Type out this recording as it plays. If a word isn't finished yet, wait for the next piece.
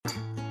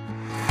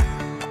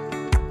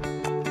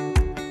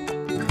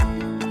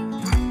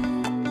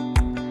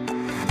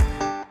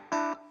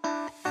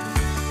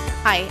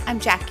Hi, I'm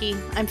Jackie.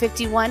 I'm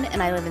 51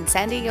 and I live in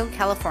San Diego,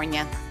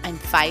 California. I'm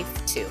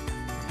 5'2".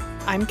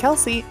 I'm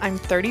Kelsey. I'm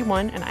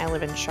 31 and I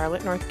live in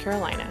Charlotte, North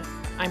Carolina.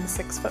 I'm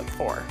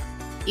 6'4".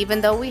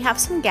 Even though we have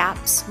some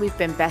gaps, we've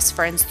been best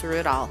friends through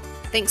it all.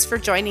 Thanks for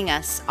joining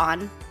us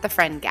on The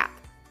Friend Gap.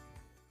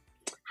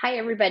 Hi,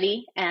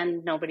 everybody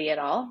and nobody at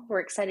all. We're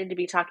excited to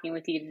be talking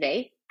with you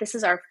today. This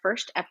is our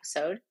first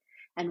episode,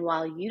 and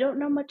while you don't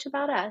know much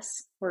about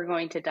us, we're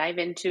going to dive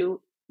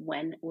into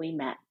when we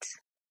met.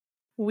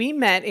 We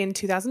met in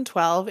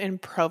 2012 in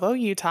Provo,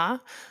 Utah.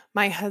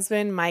 My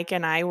husband, Mike,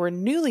 and I were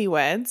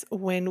newlyweds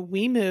when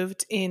we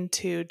moved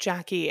into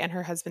Jackie and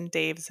her husband,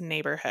 Dave's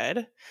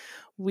neighborhood.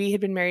 We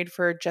had been married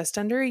for just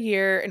under a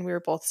year and we were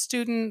both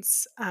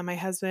students. My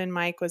husband,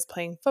 Mike, was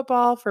playing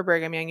football for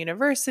Brigham Young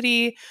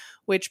University,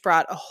 which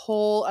brought a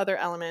whole other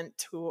element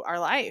to our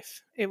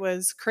life. It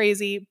was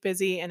crazy,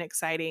 busy, and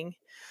exciting.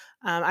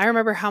 I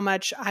remember how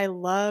much I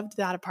loved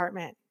that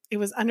apartment. It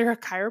was under a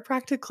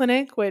chiropractic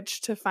clinic, which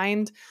to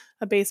find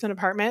a basement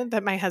apartment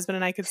that my husband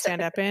and I could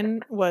stand up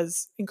in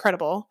was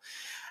incredible.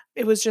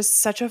 It was just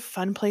such a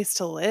fun place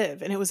to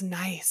live. And it was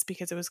nice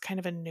because it was kind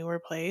of a newer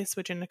place,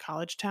 which in a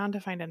college town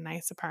to find a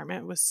nice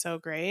apartment was so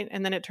great.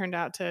 And then it turned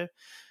out to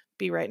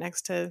be right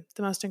next to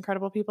the most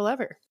incredible people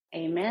ever.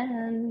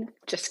 Amen.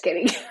 Just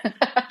kidding.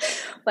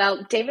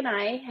 Well, Dave and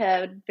I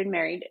had been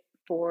married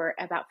for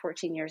about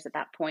 14 years at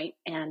that point,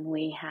 and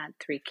we had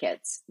 3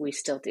 kids. We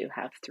still do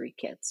have 3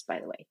 kids, by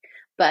the way.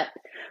 But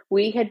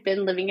we had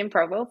been living in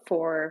Provo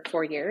for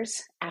 4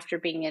 years after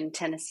being in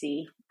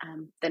Tennessee,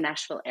 the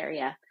Nashville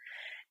area.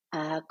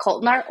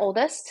 Colton, our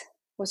oldest,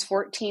 was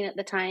 14 at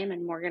the time,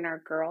 and Morgan,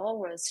 our girl,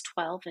 was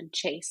 12, and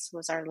Chase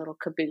was our little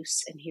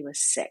caboose, and he was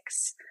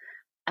 6.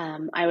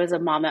 I was a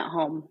mom at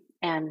home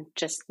and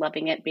just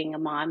loving it being a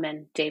mom,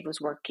 and Dave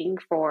was working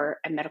for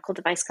a medical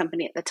device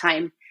company at the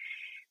time.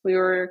 We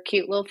were a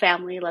cute little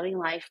family, loving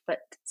life, but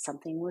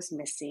something was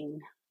missing.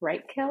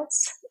 Right,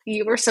 Kels?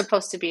 You were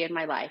supposed to be in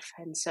my life.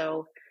 And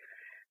so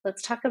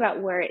let's talk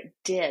about where it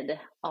did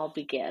all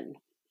begin.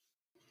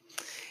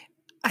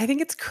 I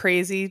think it's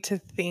crazy to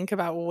think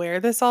about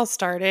where this all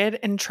started,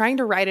 and trying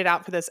to write it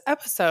out for this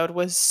episode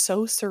was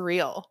so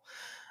surreal.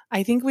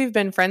 I think we've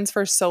been friends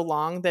for so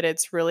long that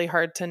it's really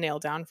hard to nail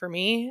down for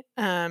me.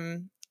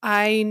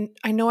 I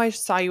know I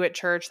saw you at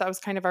church. That was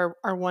kind of our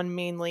one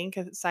main link,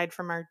 aside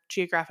from our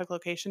geographic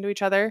location to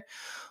each other,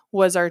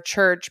 was our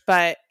church.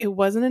 But it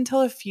wasn't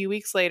until a few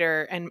weeks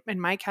later, and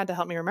Mike had to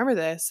help me remember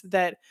this,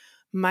 that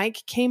Mike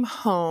came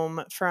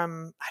home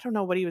from, I don't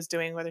know what he was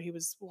doing, whether he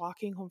was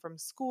walking home from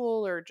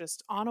school or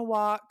just on a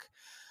walk.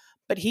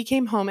 But he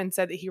came home and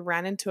said that he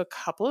ran into a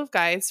couple of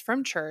guys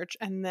from church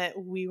and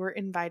that we were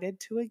invited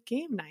to a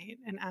game night,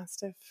 and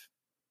asked if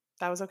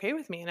that was okay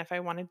with me and if I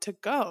wanted to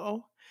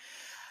go.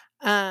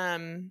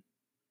 And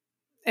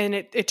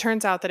it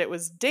turns out that it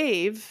was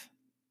Dave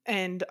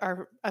and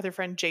our other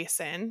friend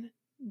Jason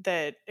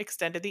that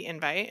extended the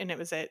invite, and it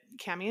was at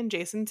Cammie and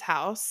Jason's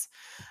house.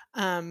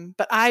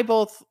 But I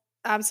both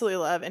absolutely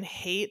love and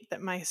hate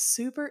that my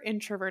super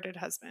introverted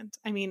husband,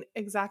 I mean,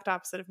 exact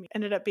opposite of me,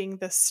 ended up being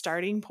the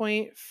starting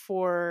point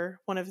for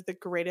one of the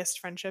greatest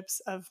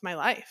friendships of my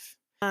life.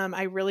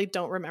 I really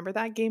don't remember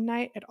that game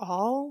night at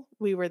all.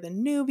 We were the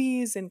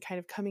newbies and kind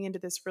of coming into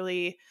this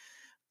really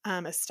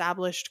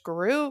established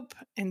group.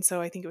 And so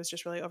I think it was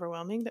just really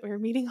overwhelming that we were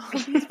meeting all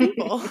of these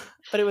people.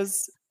 But it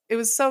was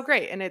so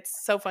great. And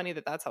it's so funny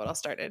that that's how it all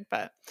started.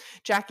 But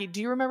Jackie,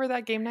 do you remember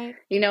that game night?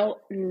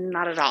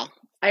 Not at all.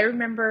 I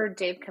remember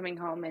Dave coming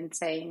home and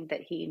saying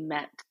that he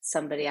met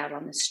somebody out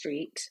on the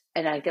street.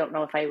 And I don't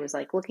know if I was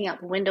like looking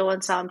out the window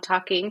and saw him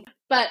talking,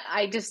 but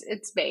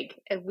it's vague.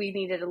 And we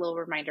needed a little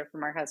reminder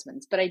from our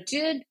husbands. But I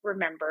did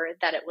remember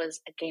that it was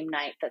a game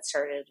night that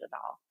started it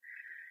all.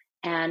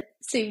 And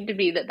it seemed to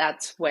be that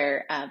that's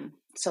where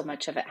so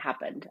much of it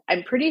happened.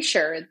 I'm pretty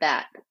sure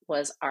that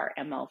was our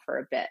MO for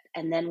a bit.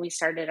 And then we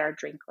started our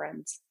drink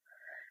runs,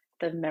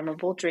 the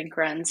memorable drink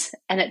runs,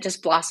 and it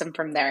just blossomed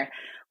from there.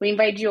 We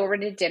invited you over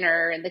to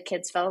dinner and the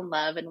kids fell in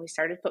love, and we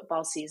started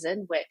football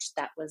season, which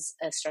that was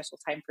a stressful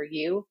time for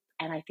you.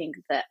 And I think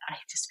that I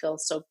just feel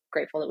so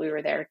grateful that we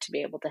were there to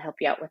be able to help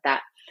you out with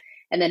that.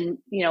 And then,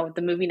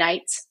 the movie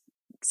nights,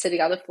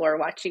 sitting on the floor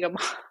watching them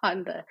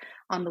on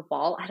the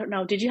wall. I don't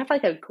know. Did you have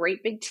like a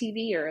great big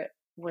TV, or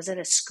was it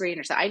a screen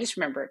or something? I just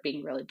remember it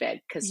being really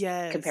big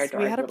compared to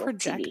we our had a little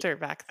projector TV,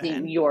 back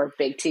then. Your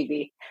big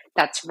TV.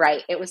 That's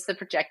right. It was the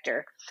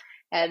projector.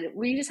 And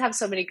we just have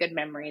so many good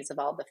memories of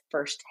all the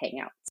first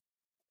hangouts.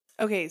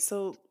 Okay,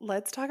 so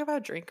let's talk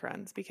about drink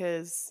runs,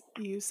 because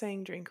you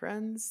saying drink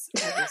runs, I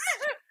just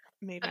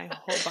made my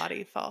whole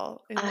body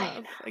fall in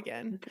love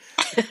again.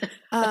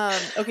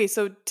 Okay,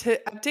 so to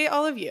update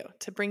all of you,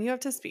 to bring you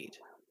up to speed,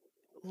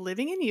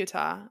 living in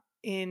Utah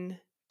in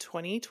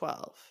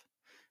 2012,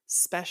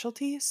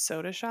 specialty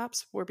soda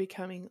shops were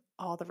becoming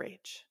all the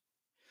rage.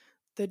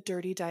 The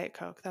dirty Diet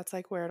Coke, that's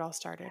like where it all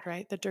started,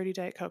 right? The dirty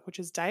Diet Coke, which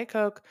is Diet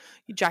Coke.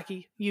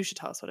 Jackie, you should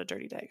tell us what a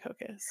dirty Diet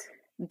Coke is.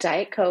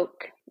 Diet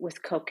Coke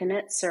with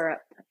coconut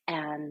syrup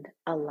and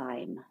a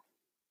lime.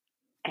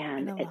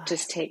 And it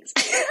just takes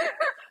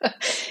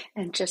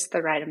And just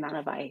the right amount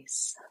of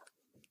ice.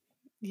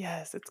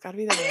 Yes, it's got to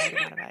be the right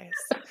amount of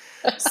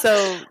ice.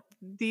 So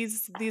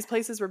these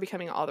places were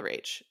becoming all the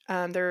rage.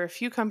 There were a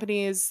few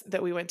companies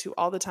that we went to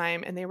all the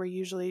time, and they were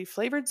usually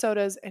flavored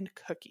sodas and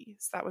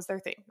cookies. That was their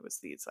thing. It was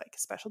these like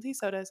specialty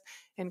sodas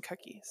and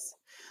cookies.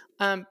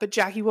 But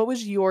Jackie, what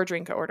was your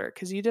drink order?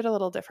 Because you did a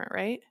little different,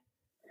 right?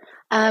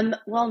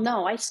 Well,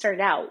 no, I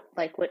started out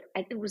like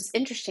it was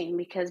interesting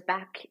because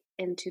back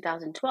in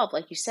 2012,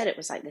 like you said, it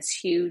was like this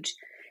huge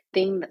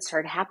thing that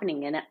started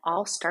happening, and it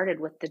all started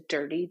with the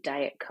dirty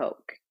Diet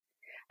Coke.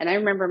 And I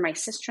remember my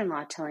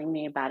sister-in-law telling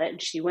me about it, and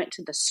she went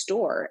to the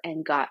store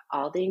and got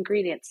all the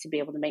ingredients to be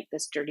able to make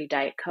this dirty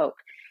Diet Coke.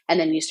 And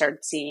then you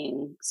started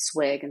seeing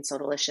Swig and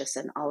Sodalicious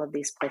and all of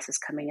these places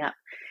coming up.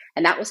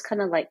 And that was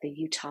kind of like the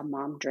Utah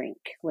mom drink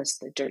was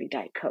the dirty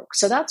Diet Coke.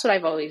 So that's what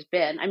I've always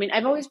been. I mean,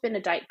 I've always been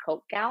a Diet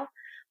Coke gal,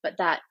 but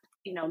that,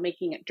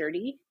 making it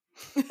dirty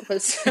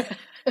was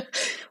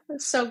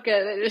was so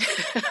good.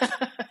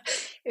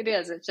 It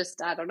is. It's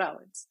just, I don't know.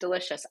 It's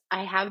delicious.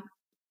 I have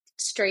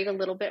strayed a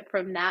little bit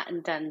from that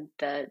and done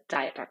the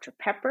Diet Dr.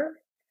 Pepper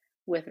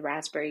with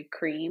raspberry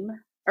cream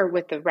or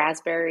with the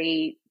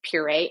raspberry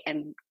puree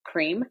and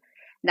cream.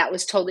 And that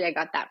was totally, I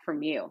got that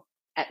from you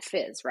at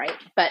Fizz, right?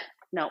 But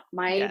no,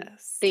 my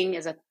Yes. thing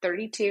is a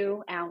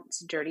 32-ounce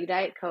dirty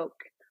Diet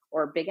Coke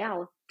or Big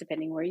Al,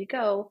 depending where you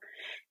go,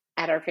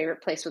 at our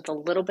favorite place with a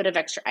little bit of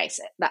extra ice.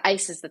 The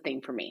ice is the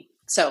thing for me.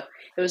 So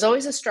it was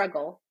always a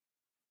struggle.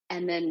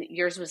 And then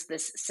yours was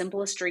this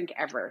simplest drink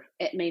ever.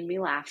 It made me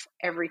laugh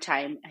every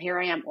time. Here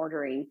I am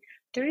ordering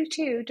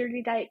 32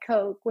 dirty Diet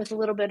Coke with a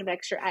little bit of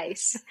extra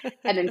ice.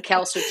 And then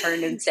Kels would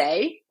turn and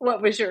say,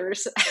 what was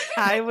yours?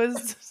 I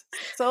was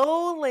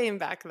so lame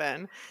back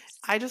then.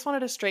 I just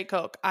wanted a straight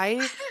Coke.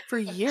 For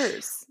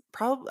years,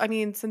 probably, I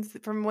mean, since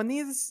from when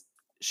these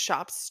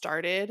shops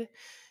started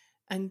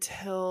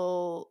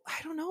until,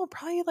 I don't know,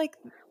 probably like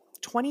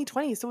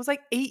 2020. So it was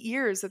like 8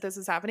 years that this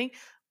is happening.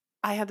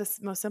 I had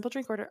this most simple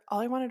drink order.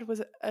 All I wanted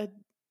was a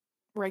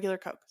regular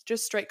Coke,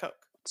 just straight Coke.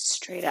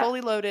 Straight up.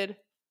 Fully loaded,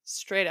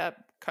 straight up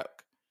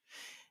Coke.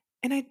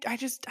 And I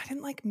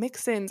didn't like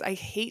mix-ins. I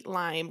hate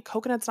lime.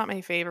 Coconut's not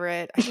my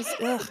favorite. I just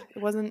it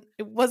wasn't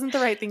the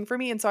right thing for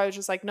me. And so I was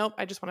just like, nope,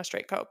 I just want a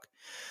straight Coke.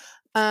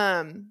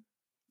 But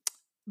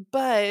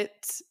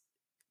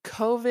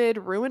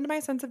COVID ruined my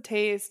sense of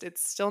taste.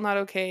 It's still not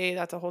okay.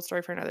 That's a whole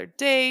story for another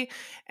day.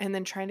 And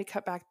then trying to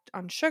cut back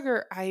on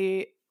sugar,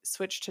 I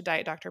switched to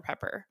Diet Dr.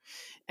 Pepper.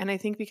 And I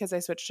think because I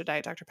switched to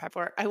Diet Dr.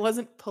 Pepper, I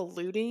wasn't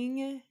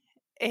polluting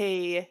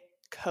a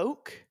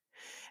Coke.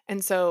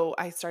 And so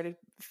I started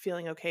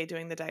feeling okay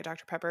doing the Diet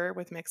Dr. Pepper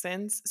with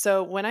mix-ins.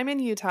 So when I'm in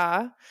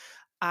Utah,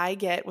 I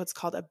get what's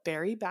called a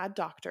Berry Bad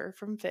Doctor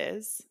from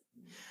Fizz.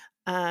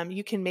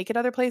 You can make it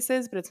other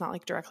places, but it's not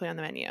like directly on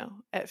the menu.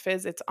 At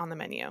Fizz, it's on the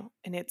menu.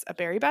 And it's a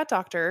Berry Bad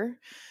Doctor.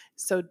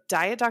 So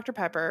Diet Dr.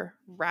 Pepper,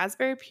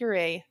 raspberry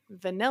puree,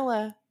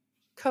 vanilla,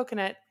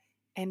 coconut,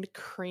 and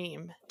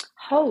cream.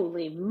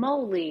 Holy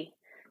moly.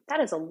 That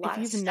is a lot If of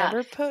you've stuff.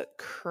 never put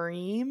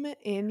cream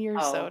in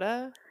your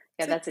soda,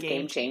 yeah, it's that's a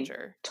game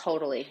changer.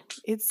 Totally.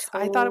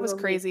 I thought it was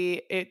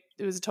crazy. It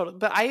was a total,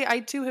 but I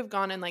too have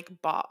gone and like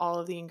bought all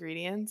of the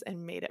ingredients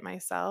and made it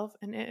myself,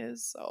 and it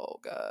is so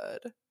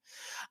good.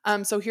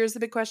 So here's the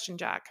big question,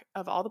 Jack.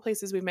 Of all the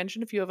places we've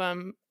mentioned a few of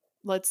them,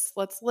 let's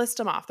list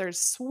them off. There's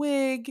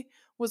Swig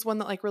was one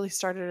that like really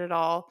started it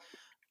all.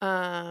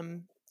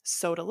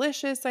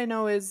 Sodalicious I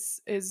know is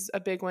a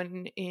big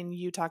one in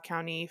Utah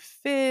County.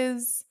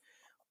 Fizz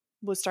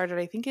was started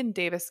I think in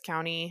Davis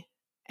County,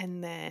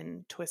 and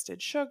then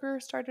Twisted Sugar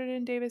started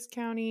in Davis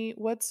County.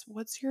 What's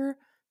your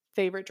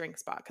favorite drink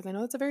spot? Because I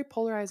know it's a very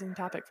polarizing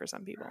topic for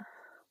some people.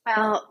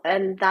 Well,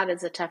 and that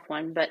is a tough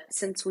one. But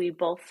since we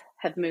both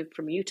have moved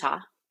from Utah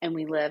and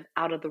we live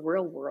out of the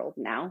real world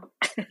now,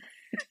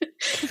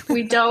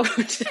 we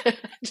don't.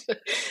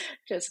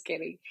 Just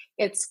kidding.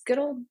 It's good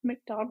old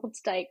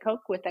McDonald's Diet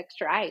Coke with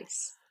extra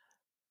ice.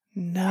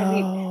 No. I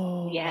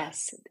mean,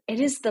 yes, it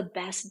is the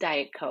best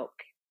Diet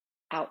Coke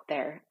out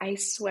there. I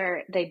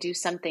swear they do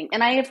something.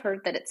 And I have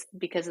heard that it's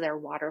because of their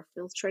water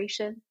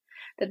filtration,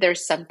 that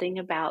there's something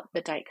about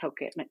the Diet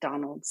Coke at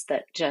McDonald's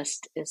that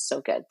just is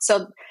so good.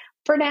 So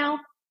for now,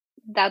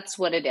 that's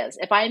what it is.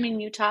 If I'm in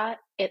Utah,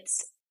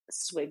 it's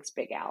Swig's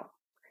Big Al.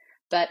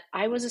 But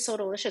I was a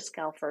Sodalicious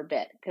gal for a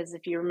bit because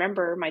if you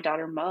remember, my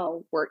daughter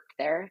Mo worked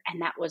there,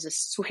 and that was a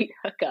sweet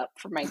hookup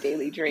for my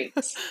daily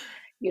drinks.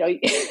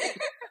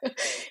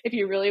 If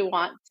you really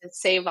want to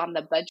save on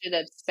the budget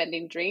of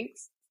spending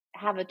drinks,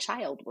 have a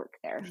child work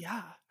there.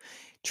 Yeah.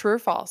 True or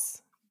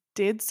false?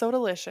 Did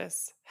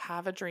Sodalicious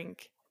have a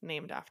drink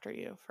named after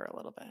you for a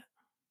little bit?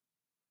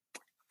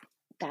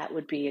 That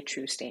would be a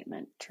true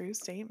statement. True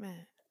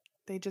statement.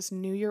 They just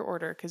knew your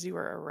order because you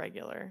were a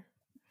regular.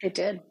 It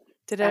did.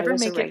 Did it ever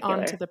make it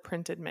onto the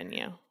printed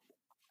menu?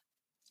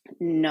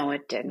 No,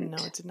 it didn't. No,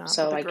 it did not.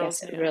 So I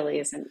guess it really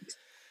isn't.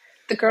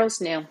 The girls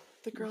knew.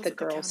 The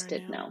girls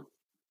did know.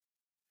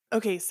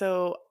 Okay,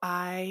 so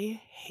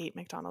I hate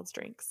McDonald's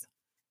drinks.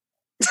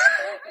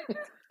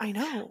 I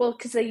know. Well,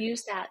 because they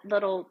use that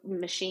little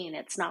machine.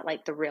 It's not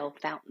like the real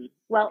fountain.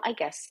 Well, I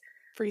guess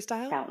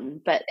Freestyle?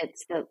 fountain, but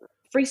it's the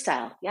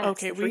freestyle. Yeah,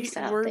 it's Okay, the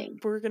freestyle we're thing.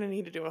 we're gonna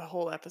need to do a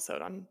whole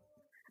episode on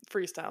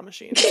freestyle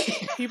machines.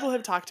 People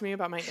have talked to me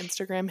about my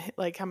Instagram,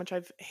 like how much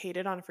I've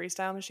hated on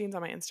freestyle machines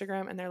on my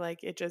Instagram, and they're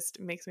like, it just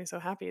makes me so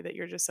happy that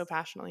you're just so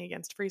passionately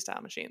against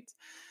freestyle machines.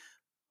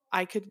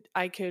 I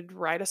could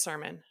write a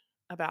sermon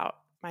about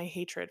my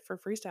hatred for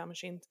freestyle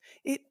machines.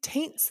 It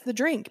taints the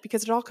drink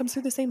because it all comes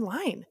through the same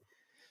line.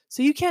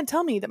 So you can't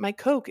tell me that my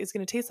Coke is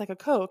going to taste like a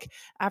Coke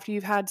after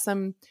you've had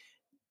some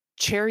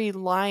cherry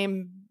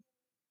lime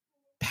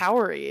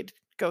Powerade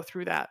go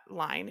through that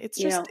line. It's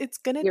You just know, it's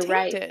going to you're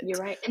taint right. You're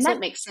it. right. And that So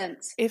makes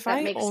sense. if That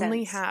I makes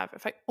only sense. have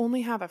if I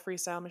only have a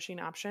freestyle machine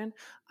option,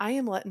 I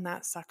am letting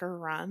that sucker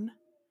run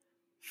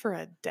for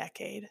a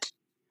decade.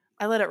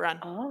 I let it run.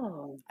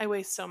 Oh. I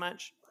waste so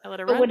much. I let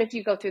it But what run. if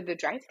you go through the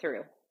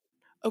drive-through?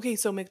 Okay,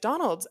 so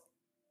McDonald's,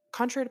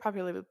 contrary to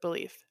popular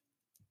belief,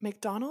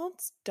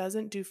 McDonald's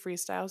doesn't do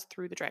freestyles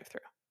through the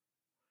drive-through.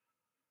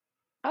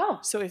 Oh,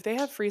 So if they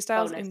have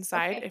freestyles bonus.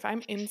 inside, Okay. if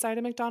I'm inside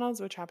a McDonald's,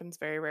 which happens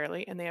very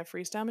rarely, and they have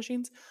freestyle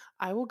machines,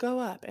 I will go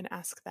up and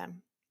ask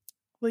them,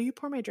 "Will you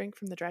pour my drink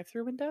from the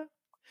drive-through window?"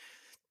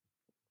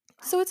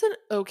 So it's an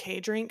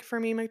okay drink for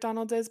me,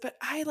 McDonald's is, but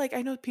I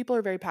know people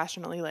are very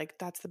passionately like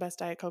that's the best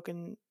Diet Coke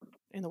in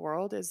the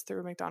world is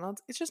through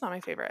McDonald's. It's just not my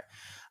favorite.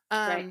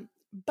 Right.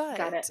 Got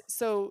But it.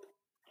 so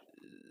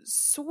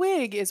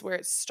Swig is where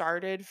it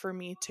started for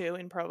me too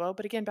in Provo.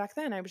 But again, back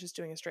then I was just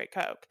doing a straight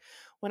Coke.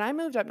 When I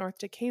moved up north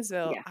to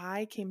Kaysville, Yeah.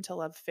 I came to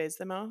love Fizz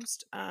the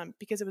most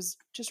because it was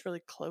just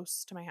really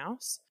close to my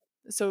house.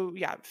 So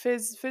yeah,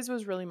 Fizz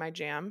was really my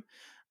jam.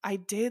 I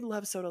did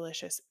love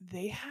Sodalicious.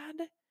 They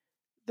had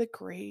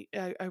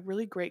a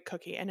really great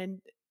cookie,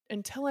 and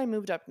until I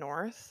moved up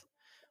north,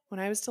 when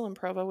I was still in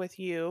Provo with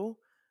you,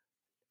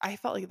 I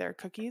felt like their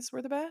cookies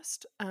were the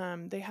best.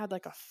 They had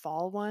like a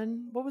fall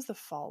one. What was the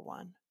fall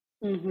one?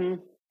 Mm-hmm.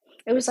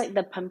 It was like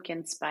the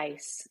pumpkin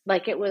spice.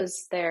 Like it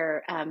was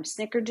their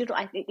snickerdoodle.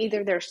 I think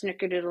either their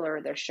snickerdoodle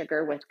or their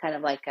sugar with kind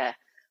of like a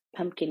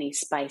pumpkiny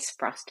spice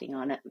frosting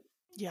on it.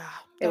 Yeah,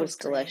 It that was was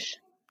great. delish.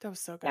 That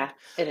was so good. Yeah,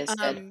 it is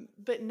good.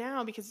 But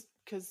now because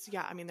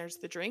yeah, I mean there's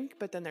the drink,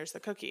 but then there's the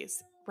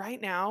cookies.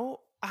 Right now,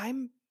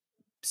 I'm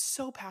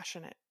so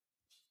passionate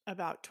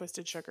about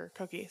Twisted Sugar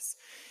cookies.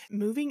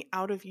 Moving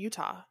out of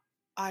Utah,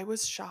 I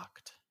was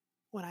shocked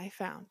when I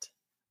found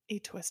a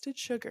Twisted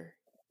Sugar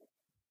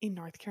in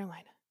North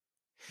Carolina.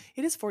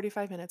 It is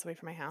 45 minutes away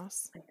from my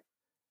house,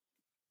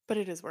 but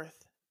it is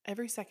worth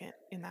every second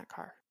in that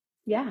car.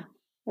 Yeah.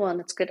 Well,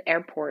 and it's a good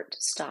airport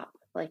stop.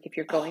 Like if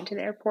you're going Oh, to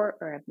the airport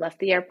or have left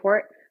the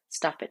airport,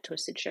 stop at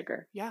Twisted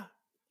Sugar yeah,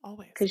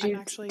 always. because I'm you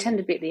actually, tend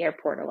to be at the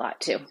airport a lot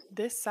too.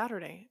 this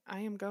Saturday,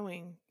 I am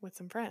going with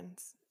some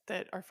friends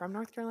that are from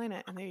North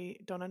Carolina and they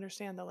don't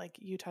understand the like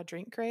Utah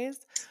drink craze,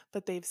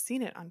 but they've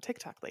seen it on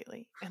TikTok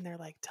lately. And they're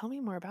like, tell me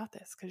more about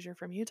this because you're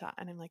from Utah.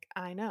 And I'm like,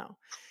 I know.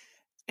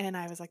 And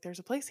I was like, there's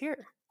a place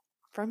here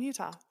from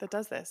Utah that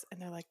does this.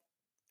 And they're like,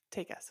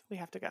 take us. We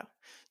have to go.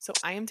 So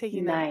I am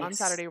taking them on Nice.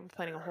 Saturday. We're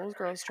planning a whole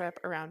girls trip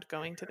around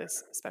going to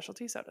this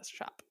specialty soda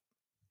shop.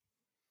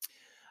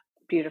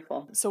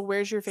 Beautiful. So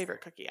where's your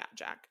favorite cookie at,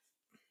 Jack?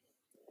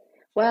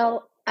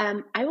 Well,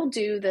 I will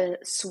do the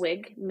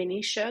Swig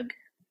mini shug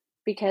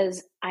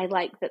because I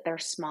like that they're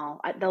small.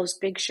 Those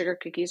big sugar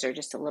cookies are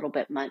just a little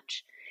bit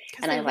much,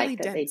 Because and I they're really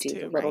like that they dense do the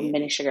too, little right?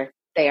 mini sugar.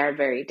 They are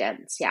very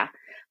dense, yeah.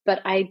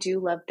 But I do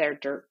love their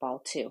dirt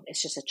ball too.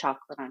 It's just a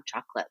chocolate on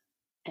chocolate,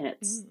 and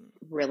it's Mm.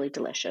 really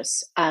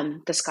delicious.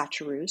 The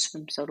Scotcheroos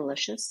from So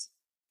Delicious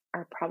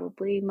are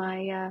probably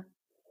my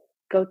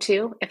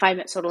go-to. If I'm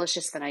at So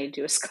Delicious, then I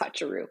do a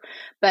Scotcheroo.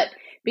 But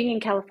being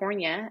in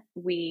California,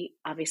 we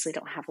obviously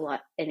don't have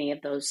any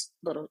of those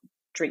little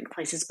drink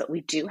places, but we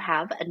do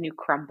have a new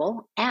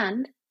Crumble,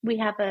 and we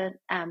have a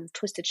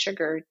Twisted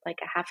Sugar like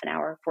a half an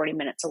hour, 40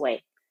 minutes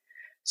away.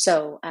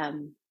 So,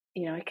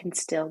 I can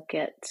still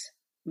get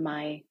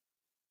my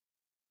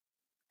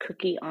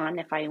cookie on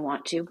if I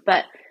want to,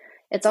 but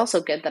it's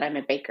also good that I'm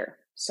a baker.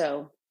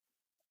 So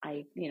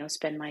I,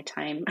 spend my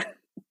time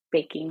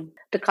baking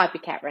the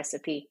copycat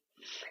recipe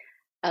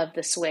of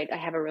the Swig. I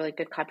have a really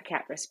good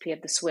copycat recipe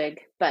of the Swig,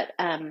 but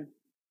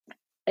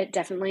it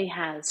definitely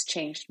has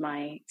changed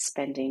my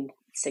spending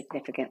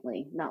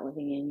significantly not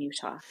living in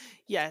Utah.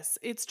 Yes,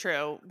 it's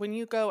true. When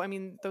you go, I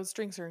mean, those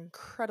drinks are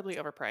incredibly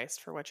overpriced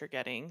for what you're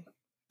getting,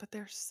 but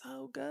they're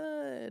so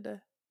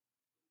good.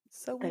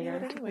 So we They do it are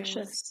anyways.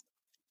 delicious.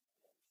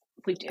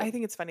 We do. I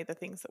think it's funny the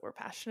things that we're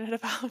passionate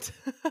about.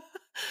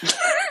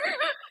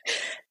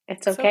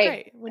 It's So okay.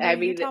 great. When you're I a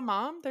mean, Utah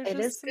mom, there's it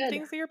is just some good.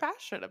 things that you're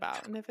passionate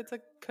about. And if it's a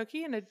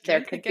cookie and a There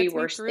drink that could be gets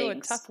me worse through a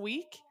things. tough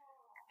week,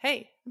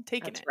 hey, I'm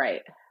taking That's it.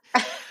 right.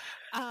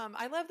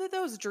 I love that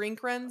those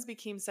drink runs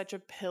became such a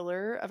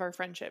pillar of our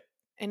friendship.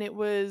 And it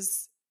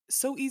was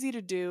so easy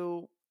to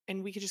do,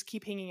 and we could just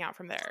keep hanging out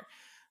from there.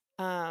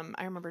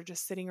 I remember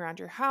just sitting around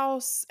your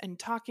house and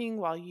talking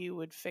while you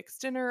would fix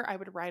dinner. I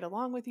would ride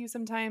along with you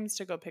sometimes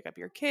to go pick up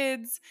your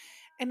kids.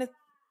 And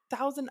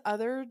thousand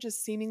other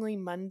just seemingly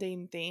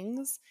mundane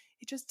things,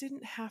 it just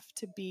didn't have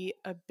to be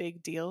a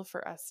big deal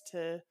for us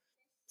to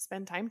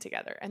spend time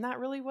together. And that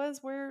really was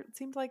where it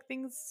seemed like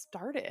things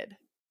started.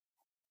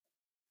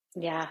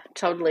 Yeah,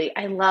 totally.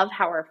 I love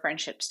how our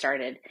friendship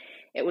started.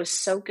 It was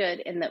so good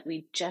in that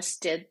we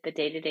just did the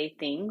day-to-day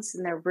things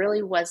and there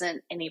really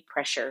wasn't any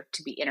pressure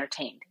to be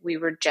entertained. We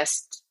were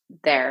just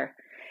there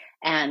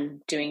and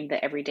doing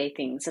the everyday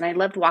things. And I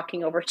loved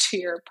walking over to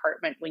your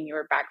apartment when you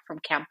were back from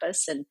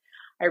campus. And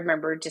I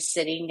remember just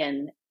sitting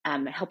and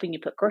helping you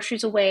put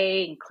groceries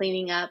away and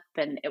cleaning up.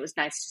 And it was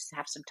nice just to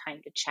have some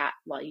time to chat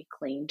while you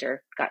cleaned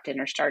or got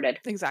dinner started.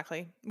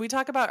 Exactly. We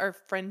talk about our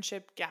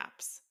friendship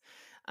gaps.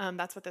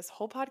 That's what this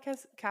whole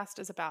podcast cast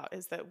is about,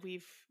 is that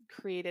we've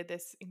created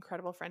this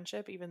incredible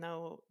friendship, even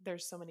though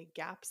there's so many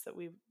gaps that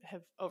we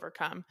have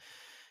overcome.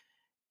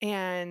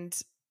 And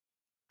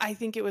I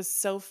think it was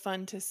so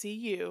fun to see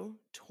you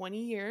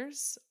 20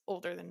 years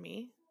older than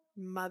me,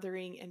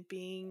 mothering and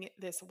being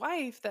this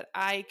wife that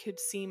I could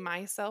see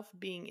myself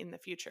being in the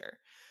future.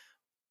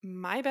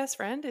 My best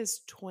friend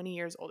is 20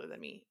 years older than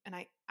me, and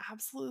I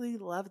absolutely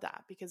love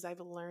that because I've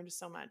learned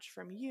so much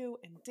from you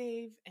and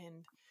Dave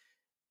and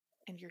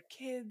your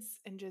kids,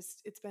 and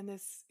just it's been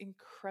this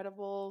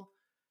incredible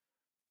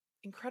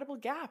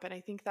gap, and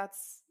I think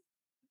that's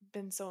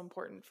been so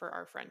important for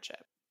our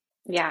friendship.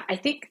 Yeah, I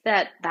think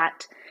that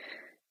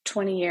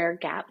 20-year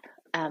gap,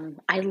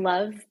 I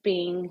love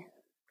being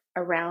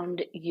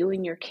around you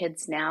and your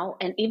kids now,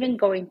 and even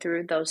going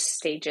through those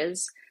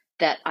stages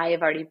that I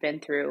have already been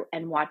through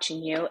and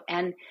watching you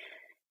and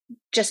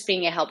just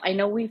being a help. I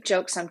know we've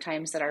joked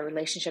sometimes that our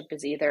relationship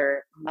is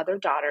either mother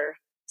daughter,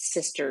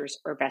 sisters,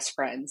 or best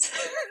friends.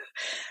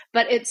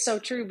 But it's so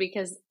true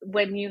because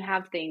when you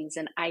have things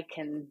and I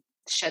can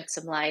shed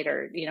some light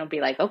or,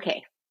 be like,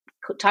 okay,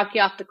 talk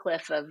you off the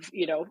cliff of,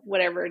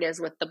 whatever it is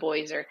with the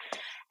boys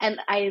and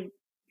I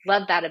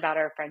love that about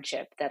our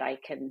friendship that I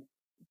can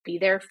be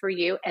there for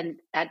you. And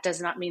that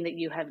does not mean that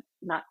you have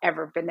not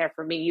ever been there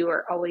for me. You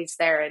are always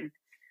there and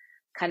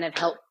kind of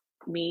help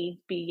me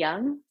be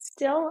young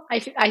still. I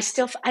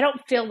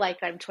don't feel like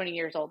I'm 20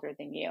 years older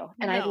than you.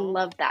 And I No.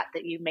 love that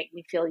you make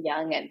me feel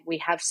young and we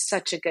have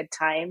such a good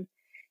time.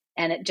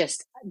 And it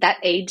just, that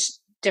age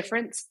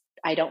difference,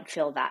 I don't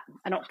feel that.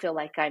 I don't feel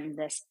like I'm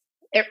this.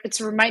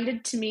 It's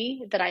reminded to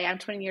me that I am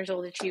 20 years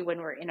older to you when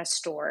we're in a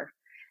store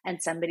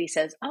and somebody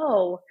says,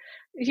 "Oh,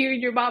 you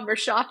and your mom are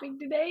shopping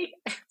today."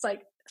 It's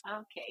like,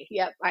 okay,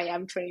 yep, I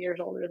am 20 years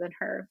older than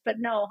her. But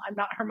no, I'm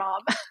not her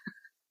mom.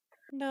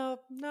 No,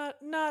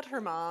 not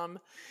her mom.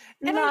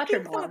 And I Not her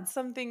think mom. that's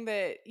something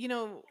that,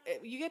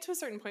 you get to a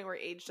certain point where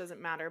age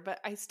doesn't matter, but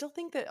I still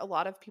think that a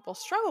lot of people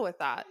struggle with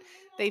that.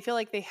 They feel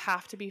like they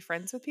have to be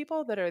friends with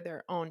people that are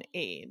their own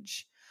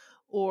age.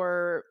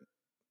 Or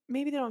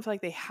maybe they don't feel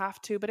like they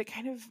have to, but it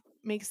kind of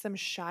makes them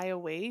shy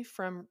away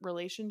from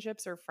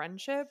relationships or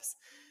friendships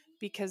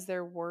because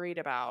they're worried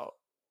about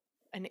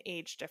an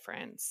age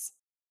difference.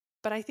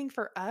 But I think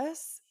for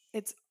us,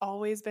 it's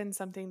always been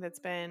something that's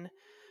been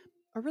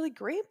a really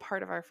great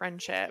part of our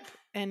friendship.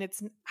 And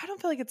I don't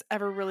feel like it's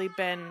ever really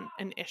been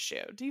an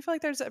issue. Do you feel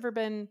like there's ever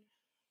been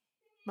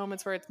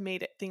moments where it's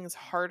made things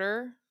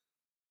harder?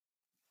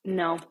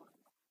 No.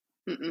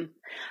 Mm-mm.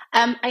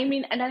 I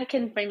mean, and that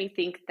can make me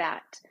think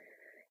that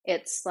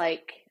it's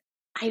like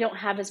I don't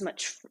have as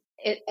much.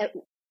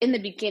 In the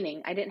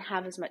beginning, I didn't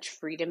have as much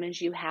freedom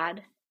as you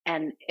had,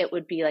 and it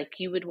would be like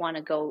you would want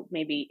to go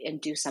maybe and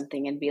do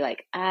something and be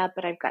like,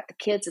 but I've got the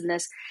kids and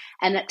this,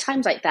 and at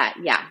times like that,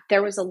 yeah,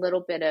 there was a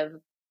little bit of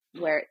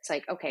where it's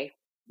like, okay,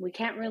 we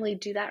can't really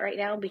do that right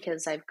now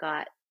because I've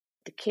got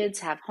the kids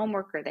have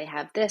homework or they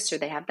have this or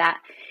they have that.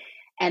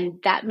 And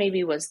that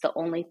maybe was the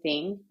only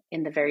thing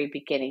in the very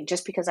beginning,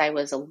 just because I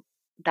was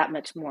that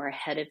much more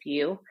ahead of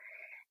you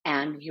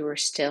and you were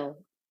still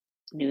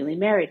newly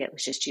married. It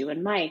was just you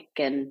and Mike.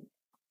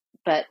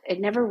 But it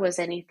never was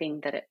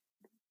anything that it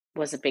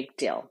was a big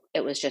deal.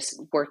 It was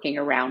just working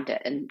around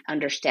it and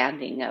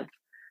understanding of,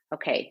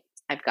 okay,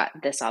 I've got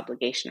this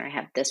obligation or I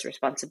have this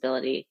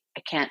responsibility.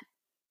 I can't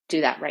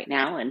do that right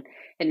now. And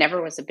it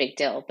never was a big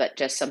deal, but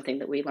just something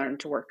that we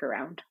learned to work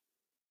around.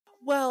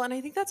 Well, and I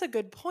think that's a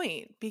good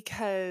point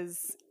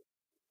because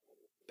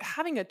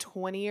having a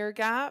 20-year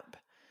gap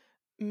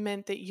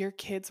meant that your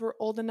kids were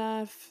old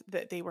enough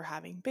that they were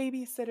having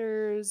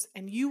babysitters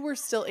and you were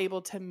still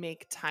able to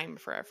make time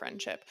for a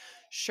friendship.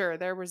 Sure,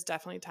 there was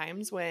definitely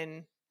times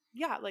when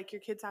yeah, like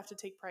your kids have to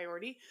take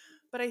priority,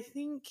 but I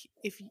think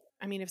if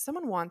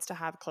someone wants to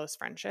have close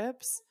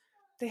friendships,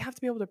 they have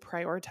to be able to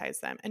prioritize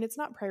them. And it's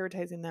not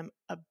prioritizing them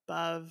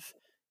above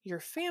your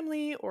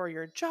family or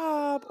your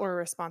job or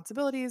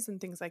responsibilities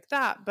and things like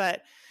that,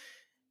 but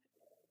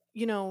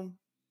you know,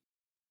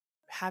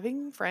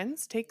 having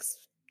friends takes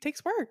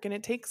work, and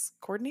it takes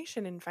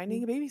coordination and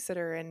finding a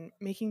babysitter and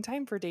making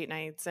time for date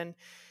nights, and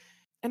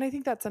I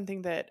think that's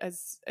something that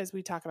as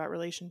we talk about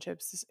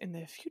relationships in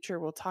the future,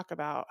 we'll talk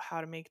about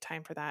how to make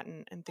time for that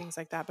and things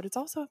like that, but it's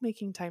also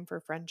making time for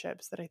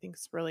friendships that I think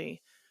is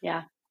really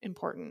Yeah.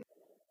 important.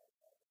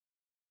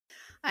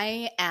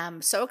 I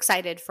am so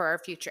excited for our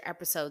future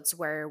episodes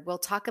where we'll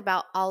talk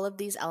about all of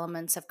these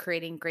elements of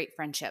creating great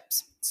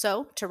friendships.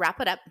 So, to wrap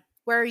it up,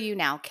 where are you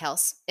now,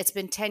 Kels? It's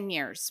been 10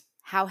 years.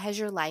 How has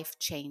your life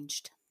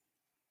changed?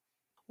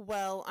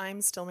 Well,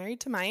 I'm still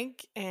married to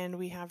Mike, and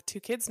we have 2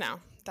 kids now.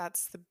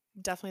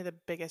 Definitely the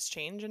biggest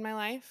change in my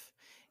life.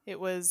 It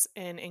was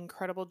an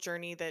incredible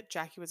journey that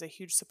Jackie was a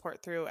huge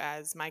support through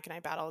as Mike and I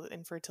battled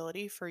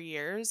infertility for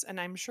years. And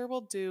I'm sure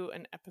we'll do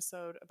an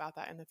episode about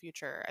that in the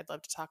future. I'd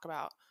love to talk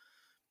about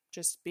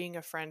just being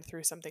a friend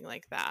through something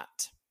like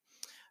that.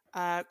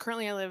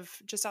 Currently, I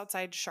live just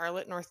outside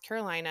Charlotte, North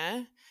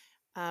Carolina.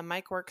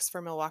 Mike works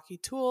for Milwaukee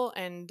Tool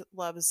and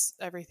loves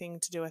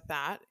everything to do with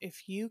that.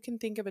 If you can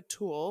think of a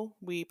tool,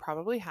 we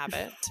probably have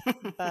it.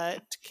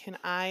 But can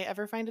I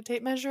ever find a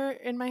tape measure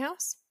in my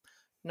house?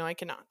 No, I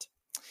cannot.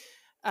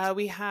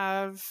 We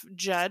have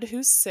Judd,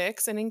 who's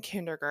 6 and in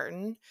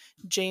kindergarten.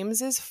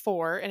 James is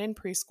 4 and in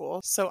preschool.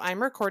 So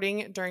I'm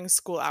recording during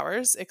school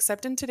hours,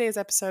 except in today's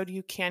episode,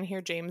 you can hear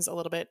James a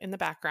little bit in the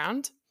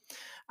background.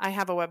 I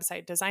have a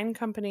website design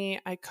company.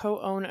 I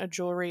co-own a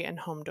jewelry and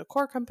home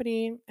decor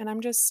company, and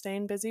I'm just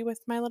staying busy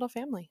with my little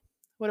family.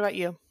 What about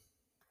you?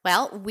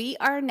 Well, we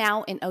are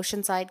now in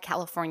Oceanside,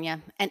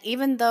 California. And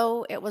even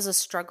though it was a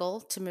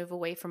struggle to move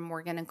away from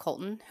Morgan and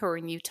Colton, who are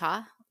in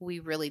Utah, we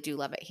really do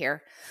love it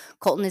here.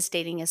 Colton is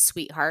dating his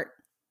sweetheart,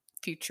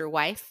 future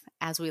wife,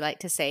 as we like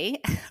to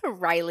say,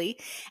 Riley.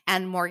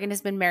 And Morgan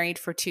has been married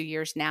for 2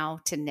 years now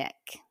to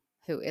Nick,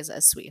 who is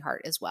a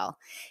sweetheart as well.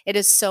 It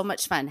is so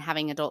much fun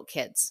having adult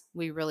kids.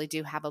 We really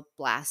do have a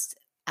blast.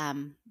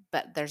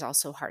 But there's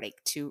also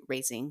heartache to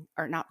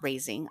not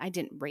raising. I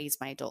didn't raise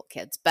my adult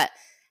kids, but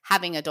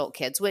having adult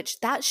kids,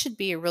 which that should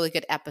be a really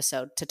good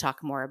episode to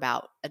talk more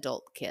about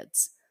adult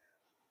kids.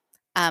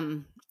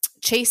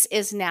 Chase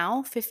is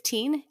now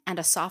 15 and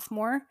a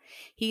sophomore.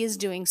 He is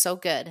doing so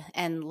good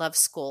and loves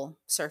school,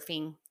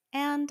 surfing,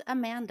 and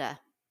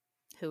Amanda,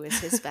 who is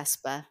his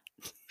Vespa.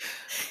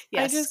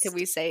 Yes, can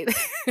we say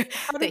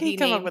how did he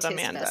come up with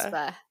Amanda?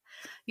 Vespa?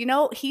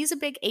 He's a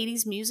big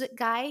 80s music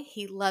guy.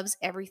 He loves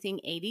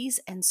everything 80s.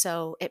 And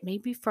so it may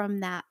be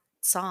from that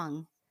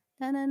song,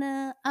 na, na,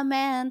 na,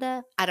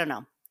 Amanda. I don't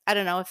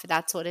know if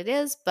that's what it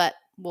is, but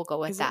we'll go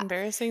with that. Is it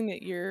embarrassing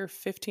that your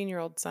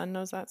 15-year-old son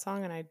knows that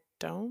song and I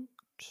don't?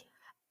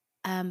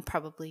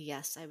 Probably,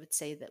 yes. I would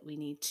say that we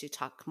need to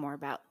talk more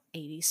about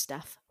 80s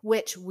stuff,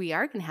 which we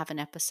are going to have an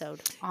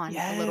episode on.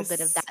 Yes. A little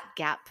bit of that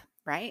gap,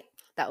 right?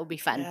 That will be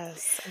fun.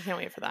 Yes, I can't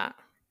wait for that.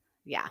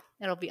 Yeah,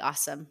 it'll be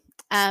awesome.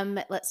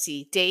 Let's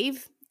see.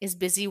 Dave is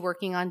busy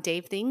working on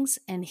Dave things,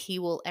 and he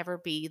will ever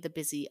be the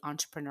busy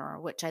entrepreneur,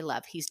 which I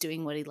love. He's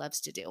doing what he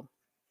loves to do.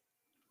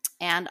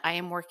 And I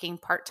am working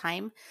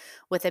part-time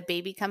with a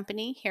baby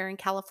company here in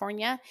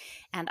California,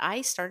 and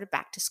I started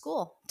back to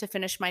school to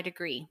finish my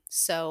degree.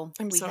 So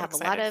we have a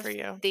lot of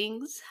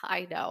things.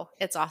 I know.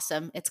 It's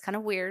awesome. It's kind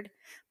of weird,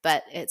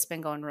 but it's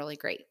been going really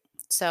great.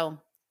 So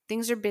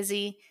things are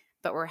busy,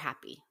 but we're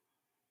happy.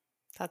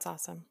 That's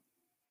awesome.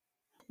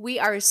 We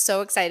are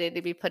so excited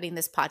to be putting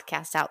this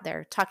podcast out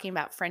there, talking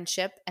about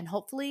friendship, and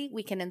hopefully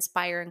we can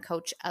inspire and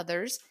coach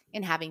others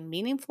in having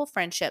meaningful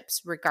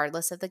friendships,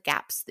 regardless of the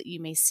gaps that you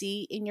may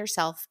see in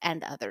yourself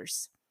and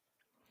others.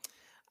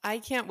 I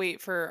can't wait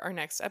for our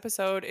next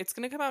episode. It's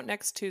going to come out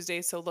next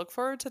Tuesday, so look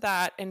forward to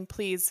that. And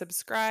please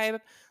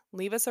subscribe,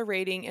 leave us a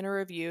rating and a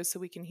review so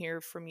we can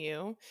hear from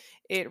you.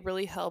 It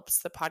really helps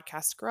the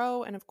podcast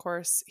grow. And of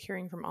course,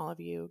 hearing from all of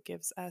you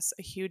gives us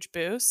a huge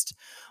boost.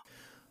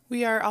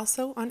 We are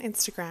also on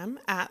Instagram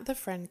at The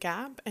Friend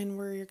Gap, and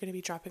we're going to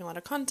be dropping a lot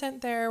of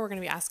content there. We're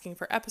going to be asking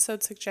for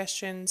episode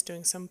suggestions,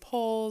 doing some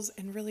polls,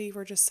 and really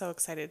we're just so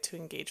excited to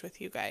engage with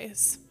you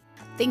guys.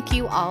 Thank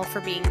you all for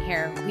being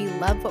here. We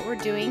love what we're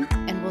doing,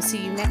 and we'll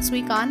see you next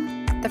week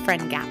on The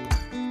Friend Gap.